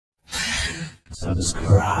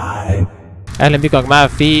اهلا بيكم يا جماعه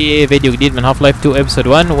في فيديو جديد من هاف لايف 2 ابسود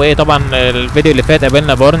 1. وطبعا الفيديو اللي فات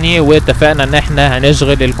قابلنا بارني واتفقنا ان احنا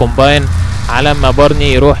هنشغل الكومباين على ما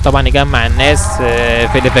بارني يروح طبعا يجمع الناس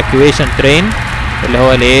في الايفاكيويشن ترين اللي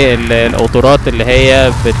هو الايه القطارات اللي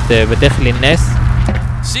هي بتخلي الناس.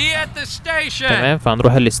 تمام،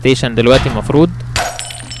 فهنروح الستيشن دلوقتي المفروض.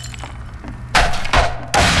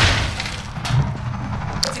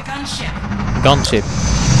 جان شيب.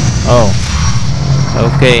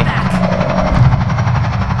 اوكي.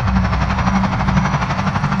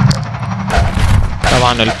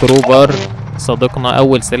 طبعا الكروبر صديقنا،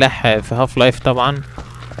 اول سلاح في هاف لايف، طبعا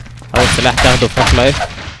اول سلاح تاخده في هاف لايف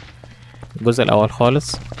الجزء الاول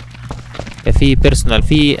خالص. في بيرسونال،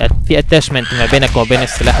 في اتاشمنت ما بينك وما بين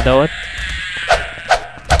السلاح دوت،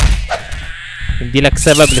 يدي لك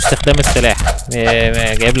سبب لاستخدام السلاح،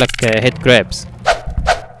 جايب لك هيد كرابس،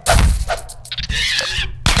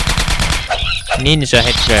 نينجا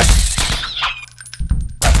هيد كراب.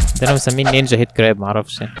 ده انا مسميه نينجا هيد كراب،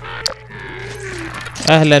 معرفش.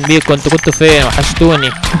 اهلا بيكم، انتوا كنتوا فين؟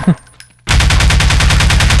 وحشتوني.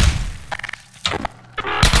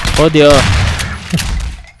 خد يا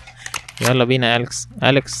يلا بينا.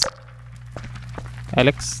 اليكس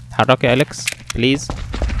اتحركي يا اليكس بليز.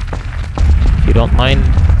 you don't mind.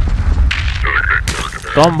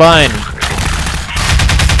 كومباين.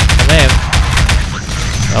 تمام.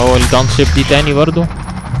 اول جان شيب دي تاني برضو.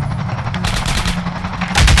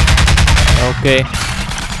 اوكي.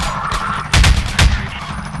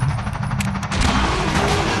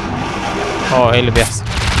 ايه اللي بيحصل؟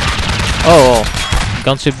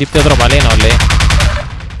 الجان شيب دي بتضرب علينا ولا ايه؟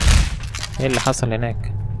 ايه اللي حصل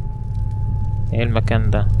هناك؟ ايه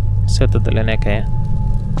المكان ده؟ السيطة اللي هناك اهي.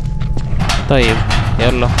 طيب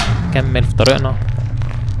يلا نكمل في طريقنا.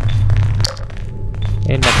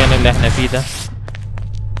 ايه المكان اللي احنا فيه ده؟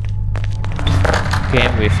 اوكي،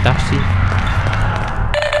 ما بيفتحش.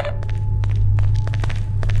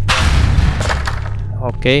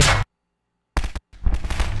 اوكي.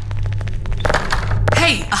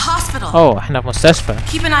 Hey, a hospital. احنا في مستشفى.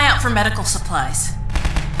 Keep an eye out for medical supplies.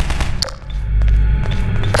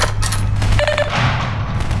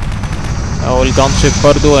 الجان شيب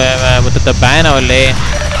برضو متتبعانا ولا ايه؟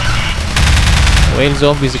 وايه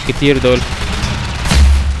الزومبيز الكتير دول؟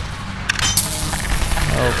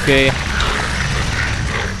 اوكي.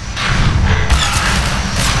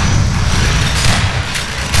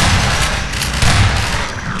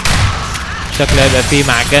 شكله هيبقى فيه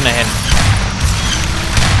معجنة هنا.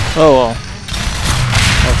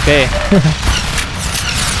 اوكي.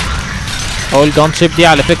 الجان شيب دي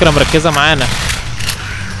على فكرة مركزة معانا.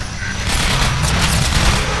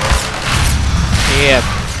 يب.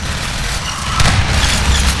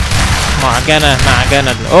 معجنة.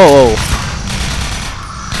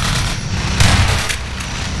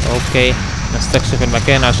 اوكي، نستكشف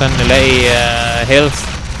المكان عشان نلاقي هيلث.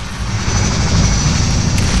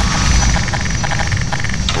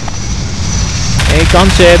 ايه جان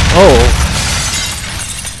شيب.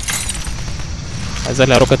 عايز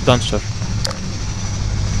لها روكت لانشر.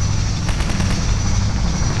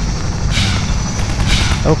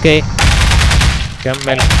 اوكي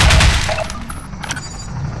كمل.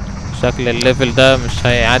 شكل الليفل ده مش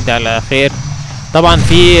هيعدي على خير. طبعا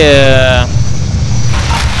في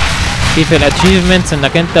الاتشيفمنتس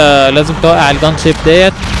انك انت لازم توقع الجان شيب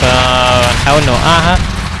ديت، فنحاول نوقعها.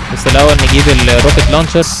 بس الاول نجيب الروكت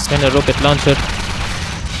لانشر. فين الروكت لانشر؟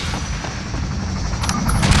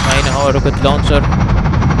 اين هو الروكت لانشر؟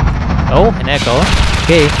 هناك اهو.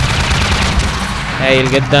 اوكي،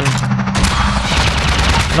 هايل جدا.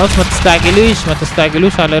 خلاص، ما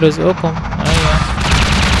تستعجلوش على رزقكم. ايوه.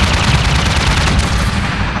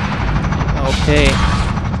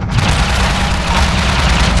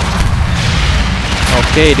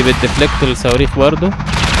 اوكي دي بتديفلكت الصواريخ برضو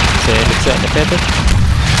زي الاجزاء اللي فاتت.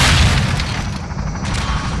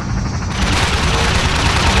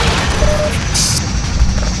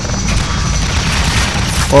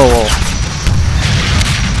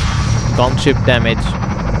 جان شيب دامج.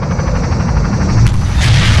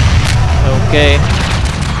 اوكي،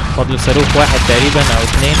 فاضل صاروخ واحد تقريبا او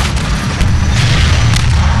اتنين.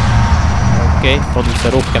 اوكي، فاضل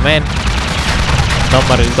صاروخ كمان.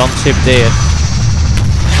 دمر الجان شيب ديت.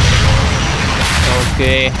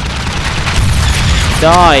 اوكي،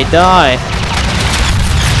 داي.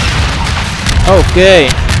 اوكي،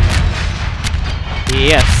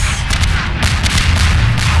 يس.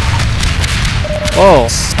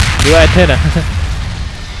 دي وقعت هنا.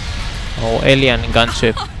 alien gun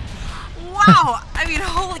ship. Wow, I mean,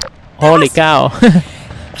 holy cow.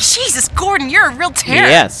 Jesus, Gordon, you're a real terror.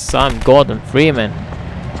 Yes, I'm Gordon Freeman.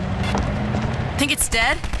 Think it's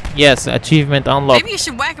dead? Yes, achievement unlocked. Maybe you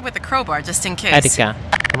should whack it with a crowbar just in case. اتيكا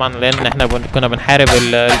طبعا لان احنا كنا بنحارب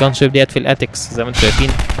الجان شيب ديت في الاتيكس زي ما انتم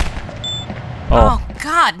شايفين. Oh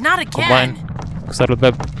God, not again. كومباين كسروا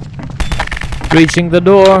الباب. Reaching the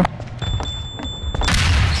door.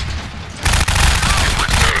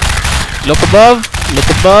 Look above. Look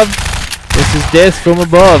above. This is death from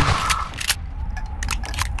above.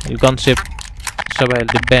 الجان شيب شبه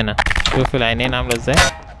الدبانة. شوف العينين عاملة ازاي.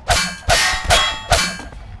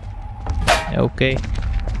 اوكي.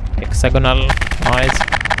 Hexagonal eyes.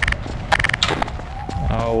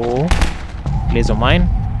 Oh. Laser mine.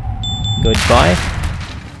 Goodbye.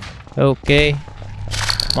 Okay.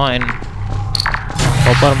 Mine.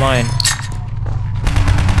 Copper mine.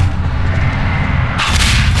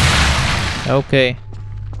 Okay.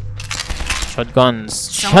 Shotguns.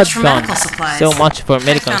 Shotguns. So much for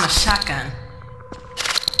medical supplies. I found a shotgun.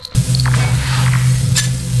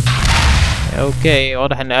 اوكي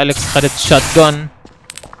واضح ان أليكس خدت الشوت جن.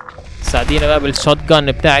 ساعدينا بقى بالشوت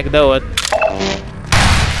جن بتاعك دوت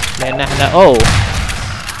لان احنا واو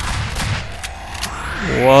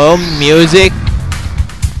ميوزك.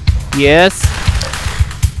 يس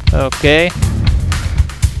اوكي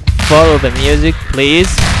follow the music please.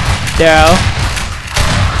 Down.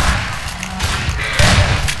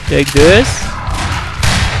 Take this.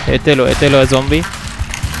 اقتله يا زومبي.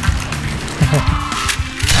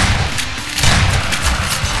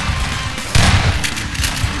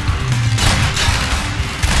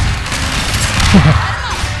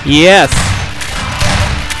 Yes.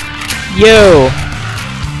 Yo.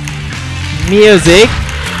 Music.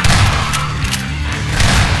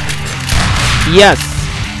 Yes.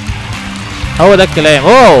 هو ده الكلام.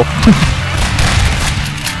 اوه.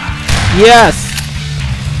 Yes.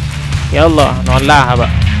 يلا نولعها بقى.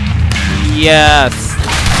 Yes.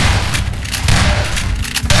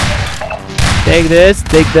 Take this.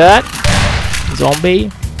 Take that. Zombie.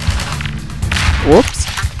 Whoops.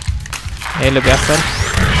 ايه اللي بيحصل؟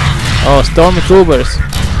 ستورم تروبرز.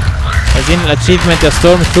 عايزين الاتشيفمنت يا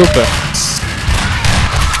ستورم تروبر.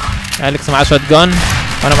 أليكس معاه شوت جان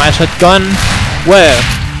وانا معايا شوت جان. وير؟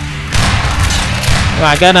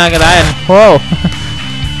 معجنة يا جدعان. واو.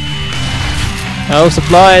 اهو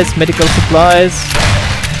سبلايز ميديكال سبلايز.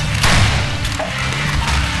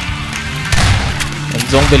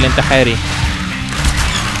 الزومبي الانتحاري.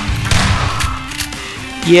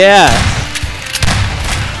 ياس.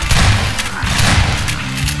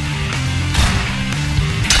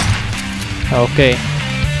 اوكي.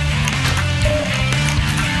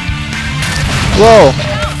 واو.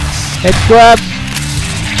 هيد كراب.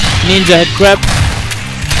 نينجا هيد كراب.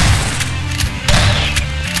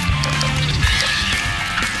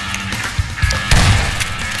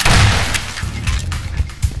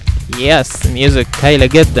 يس ميوزك هايلة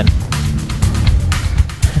جدا.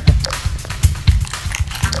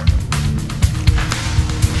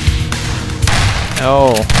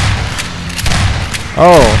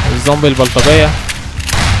 الزومبي البلطجية.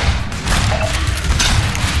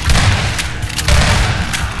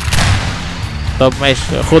 طب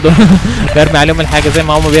ماشي خدوا. برمي عليهم الحاجة زي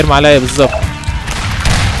ما هما بيرموا عليا بالظبط.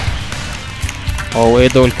 ايه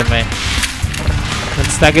دول كمان. ما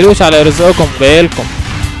تستعجلوش على رزقكم جايلكم.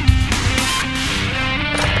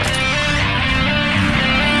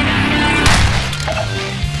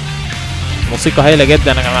 موسيقى هايلة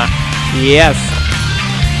جدا يا جماعة. يس.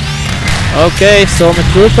 اوكي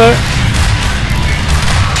Stormtrooper.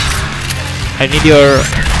 I need your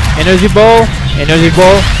energy ball.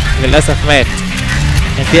 للأسف مات.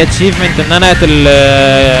 كان في achievement ان انا اقتل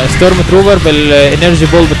Stormtrooper بالانرجي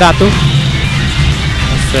بول بتاعته.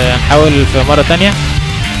 بس هنحاول في مرة تانية.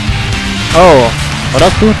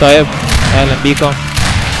 خرجتوا؟ طيب اهلا بيكم.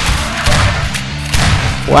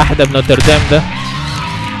 واحدة بنوتردام ده.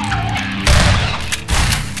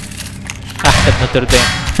 واحدة بنوتردام.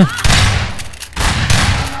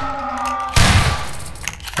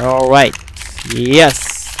 alright. يس.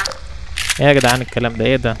 ايه يا جدعان الكلام ده؟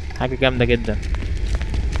 ايه ده؟ حاجة جامدة جدا.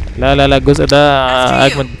 لا الجزء ده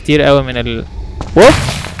اجمد كتير قوي من ال ووف.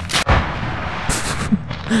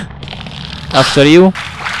 after you.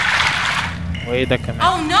 وايه ده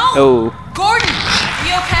كمان؟ Gordon,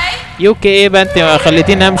 you okay? يوكي ايه بقى انت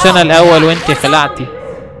خليتيني امشي انا الاول وانت خلعتي.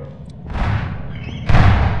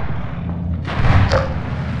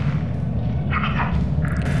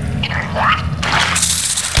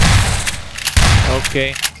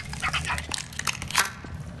 اوكي.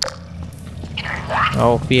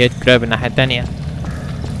 في هيد كراب الناحية التانية.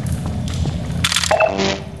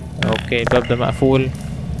 اوكي الباب ده مقفول.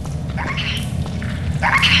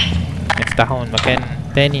 نفتحه من مكان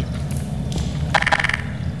تاني.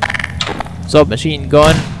 سب ماشين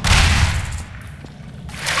جون.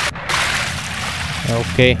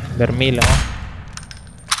 اوكي برميل اهو.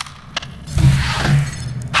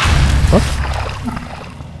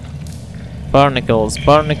 barnacles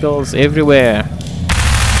barnacles everywhere.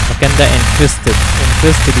 المكان ده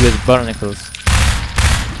infested with barnacles.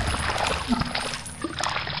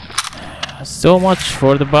 So much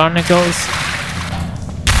for the barnacles.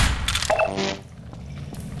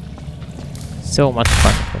 So much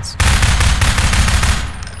barnacles.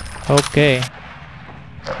 Okay.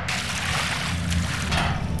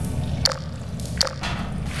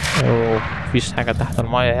 اوه مفيش حاجة تحت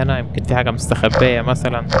المايه هنا، يمكن في حاجة مستخبية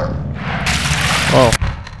مثلا. اوه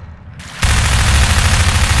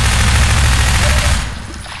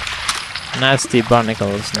nasty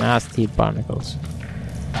barnacles.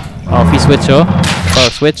 اه في سويتش اهو.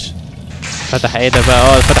 سويتش فتح. ايه ده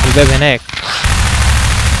بقى؟ فتح الباب هناك.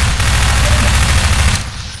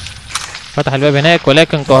 فتح الباب هناك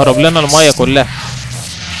ولكن كهرب لنا المايه كلها.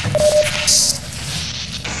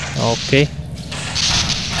 اوكي.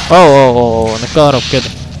 اوه نكهرب كده.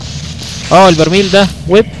 البرميل ده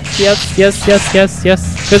ويب. يس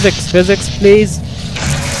فيزيكس بليز.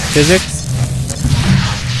 فيزيكس.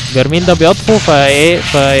 البرميل ده بيطفو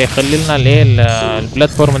فيخلي لنا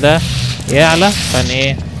البلاتفورم ده يعلى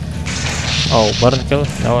ايه. بارنكل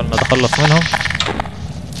الاول نتخلص منهم.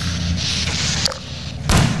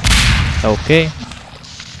 اوكي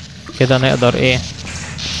كده نقدر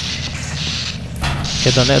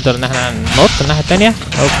كده نقدر ان احنا ننط الناحية التانية.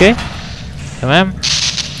 اوكي تمام.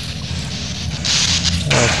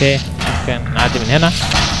 اوكي ممكن نعدي من هنا.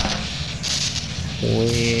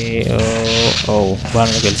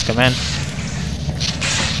 بارنكلز كمان.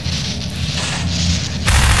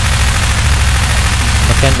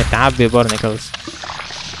 مكان متعبي بارنكلز.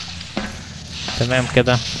 تمام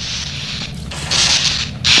كده.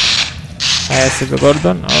 اسف يا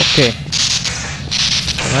جوردن. اوكي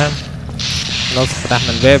تمام خلاص فتحنا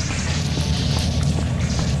الباب.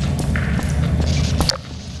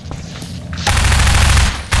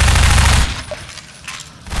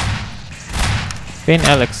 فين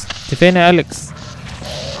أليكس؟ انت فين يا أليكس؟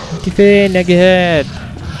 انت فين يا جهاد؟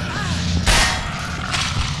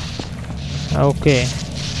 اوكي.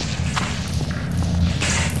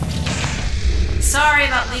 Sorry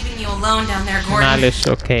about leaving you alone down there, Gordon. معلش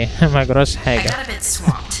اوكي ما جراش I حاجة. got a bit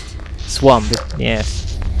swamped. Swamped, yes.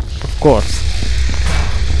 Of course.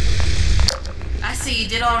 I see you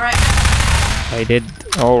did all right. I did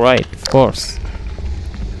all right, of course.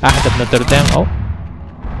 أحد بنوتردام.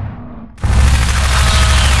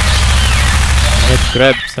 هيد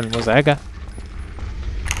جرابس المزعجة.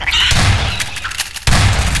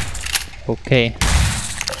 اوكي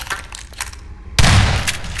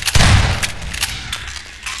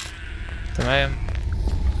تمام.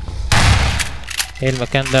 ايه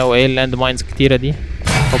المكان ده وايه اللاند ماينز كتيرة دي؟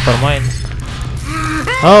 هوبر ماينز.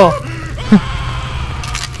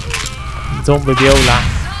 زومبي بيولع.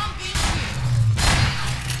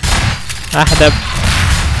 احدب.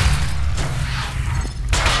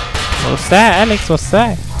 وسعي أليكس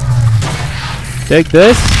وسعي. Take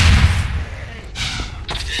this.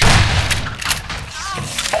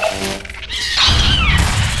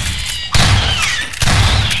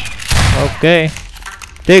 Okay.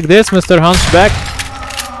 Take this, Mr. Hunchback.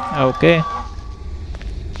 Okay.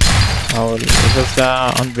 الإزاز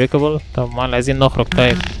ده unbreakable. طب ما عايزين نخرج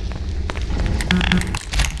طيب.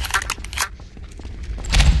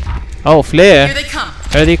 flare.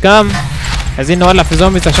 Here they come. عايزين نولع في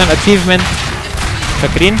زومبيز عشان achievement.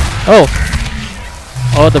 فاكرين؟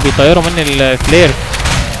 ده بيطيروا من الفلير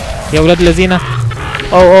يا ولاد الذين.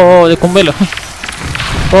 دي قنبلة.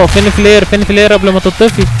 فين الفلير قبل ما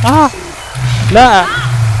تطفي. لا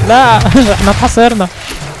احنا اتحصرنا.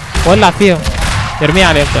 ولع فيهم. ارميه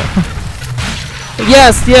عليهم طيب.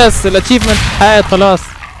 يس الاتشيفمنت اتحققت خلاص.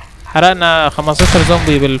 حرقنا 15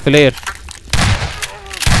 زومبي بالفلير.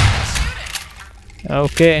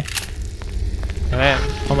 اوكي تمام.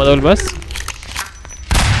 هما دول بس.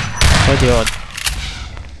 خد ياض.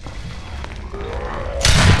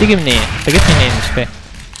 بتيجي منين؟ انت جيت منين؟ مش فاهم.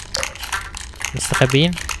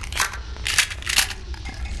 مستخبيين.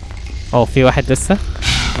 في واحد لسه.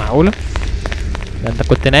 معقولة؟ ده انت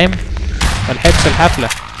كنت نايم؟ ملحقتش الحفلة.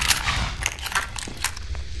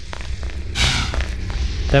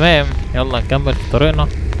 تمام يلا نكمل في طريقنا.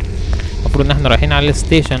 المفروض ان احنا رايحين على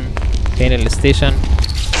الستيشن. فين الستيشن؟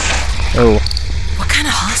 What kind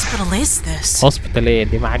of hospital is this? هوسبيتال ايه؟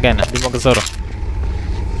 دي معجنة، دي مجزرة.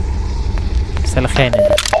 سلخانة دي.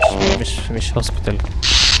 مش هوسبيتال.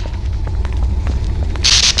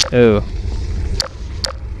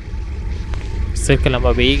 السلك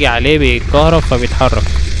لما بيجي عليه بيتكهرب فبيتحرك.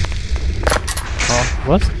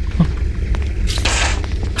 بص.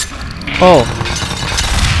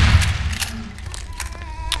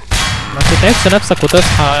 ما تتعبش نفسك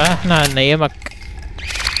وتصحى، احنا هننيمك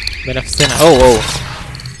بنفسنا.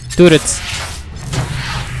 تورتس.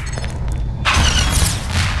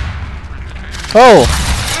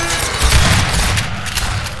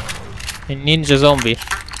 النينجا زومبي.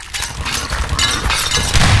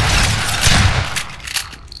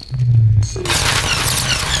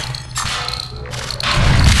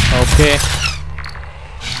 اوكي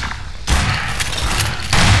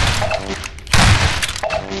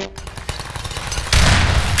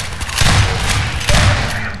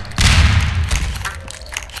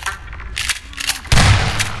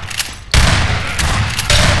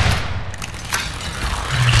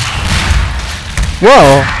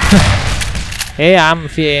واو. ايه يا عم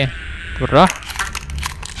في ايه؟ بالراحة.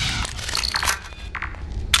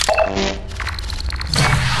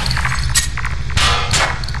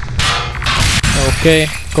 اوكي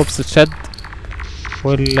كوبس اتشد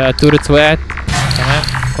والتورتس وقعت. تمام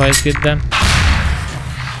كويس جدا.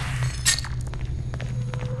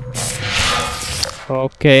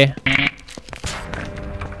 اوكي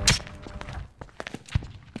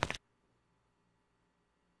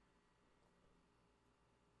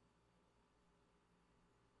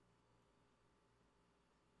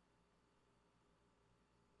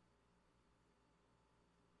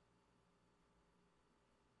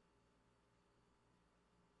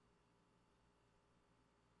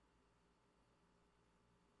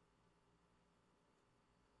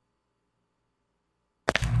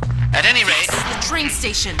At any rate, The train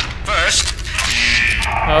station. first,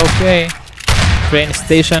 اوكي ترين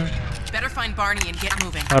ستيشن. Better find Barney and get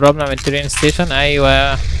moving. قربنا من الترين ستيشن.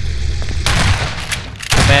 ايوه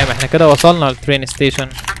تمام احنا كده وصلنا للترين ستيشن.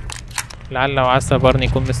 لعل وعسى بارني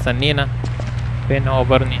يكون مستنينا. فين هو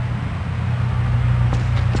بارني؟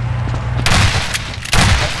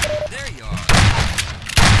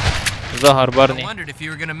 ظهر بارني. wondered if you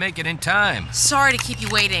were gonna make it in time. Sorry to keep you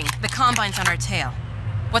waiting. The Combine's on our tail.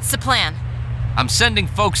 What's the plan? I'm sending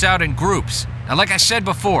folks out in groups. And like I said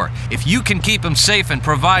before, if you can keep them safe and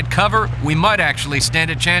provide cover, we might actually stand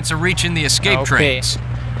a chance of reaching the escape trains.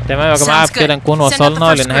 تمام يا جماعة بكده نكون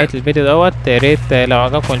وصلنا لنهاية الفيديو دوت. يا ريت لو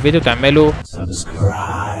عجبكم الفيديو تعملوا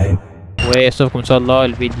سبسكرايب، واشوفكم ان شاء الله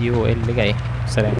الفيديو اللي جاي. سلام.